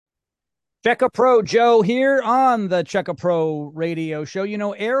Checka Pro Joe here on the Checka Pro radio show.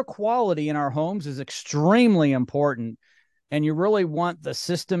 Air quality in our homes is extremely important, and you really want the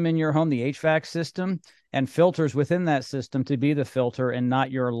system in your home, the HVAC system, and filters within that system to be the filter and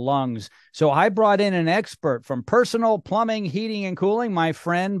not your lungs. So I brought in an expert from Personal Plumbing, Heating, and Cooling, my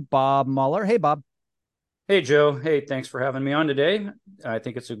friend Bob Muller. Hey, Bob. Hey, Joe. Hey, thanks for having me on today. I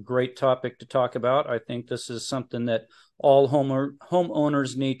think it's a great topic to talk about. I think this is something that all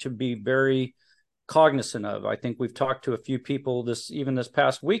homeowners need to be very cognizant of. I think we've talked to a few people this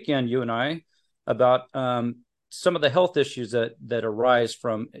past weekend, you and I, about some of the health issues that arise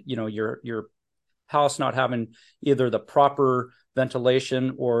from your house not having either the proper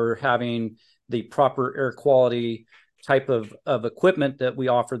ventilation or having the proper air quality type of equipment that we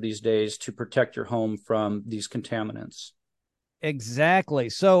offer these days to protect your home from these contaminants. Exactly.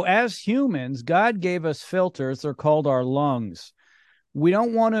 So, as humans, God gave us filters. They're called our lungs. We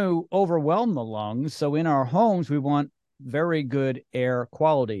don't want to overwhelm the lungs. So, in our homes, we want very good air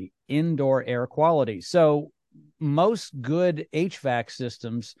quality, indoor air quality. So, most good HVAC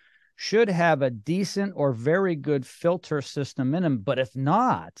systems should have a decent or very good filter system in them. But if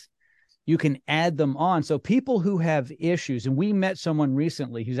not, you can add them on. So people who have issues, and we met someone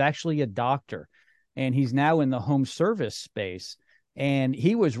recently who's actually a doctor, and he's now in the home service space. And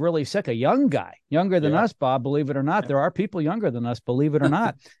he was really sick, a young guy, younger than Yeah. us, Bob, believe it or not. There are people younger than us, believe it or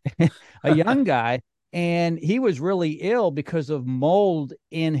not. A young guy. And he was really ill because of mold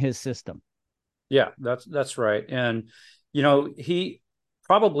in his system. Yeah, that's right. And he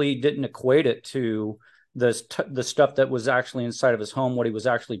probably didn't equate it to the stuff that was actually inside of his home, what he was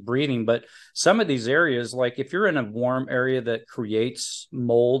actually breathing. But some of these areas, like if you're in a warm area that creates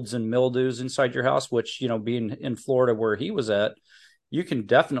molds and mildews inside your house, which being in Florida where he was at, you can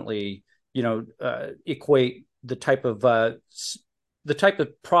definitely equate the type of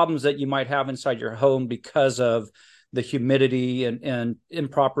problems that you might have inside your home because of the humidity and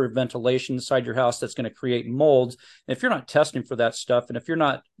improper ventilation inside your house that's going to create molds. And if you're not testing for that stuff, and if you're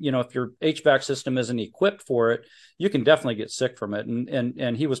not, if your HVAC system isn't equipped for it, you can definitely get sick from it.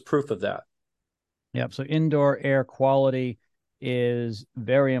 And he was proof of that. Yep. So indoor air quality is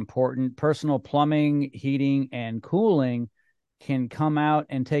very important. Personal plumbing, heating, and cooling can come out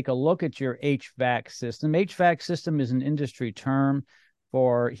and take a look at your HVAC system. HVAC system is an industry term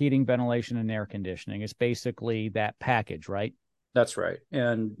for heating, ventilation, and air conditioning. It's basically that package, right? That's right.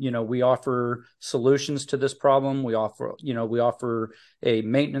 And we offer solutions to this problem. We offer a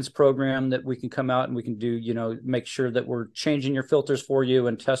maintenance program that we can come out and we can do, make sure that we're changing your filters for you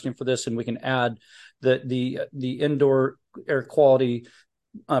and testing for this, and we can add the indoor air quality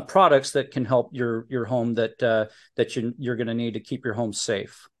products that can help your home that you're going to need to keep your home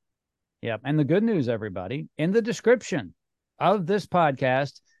safe. Yep. And the good news, everybody, in the description of this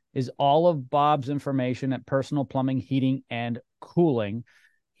podcast is all of Bob's information at Personal Plumbing, Heating, and Cooling.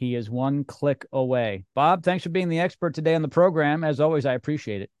 He is one click away. Bob, thanks for being the expert today on the program. As always, I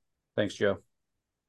appreciate it. Thanks, Joe.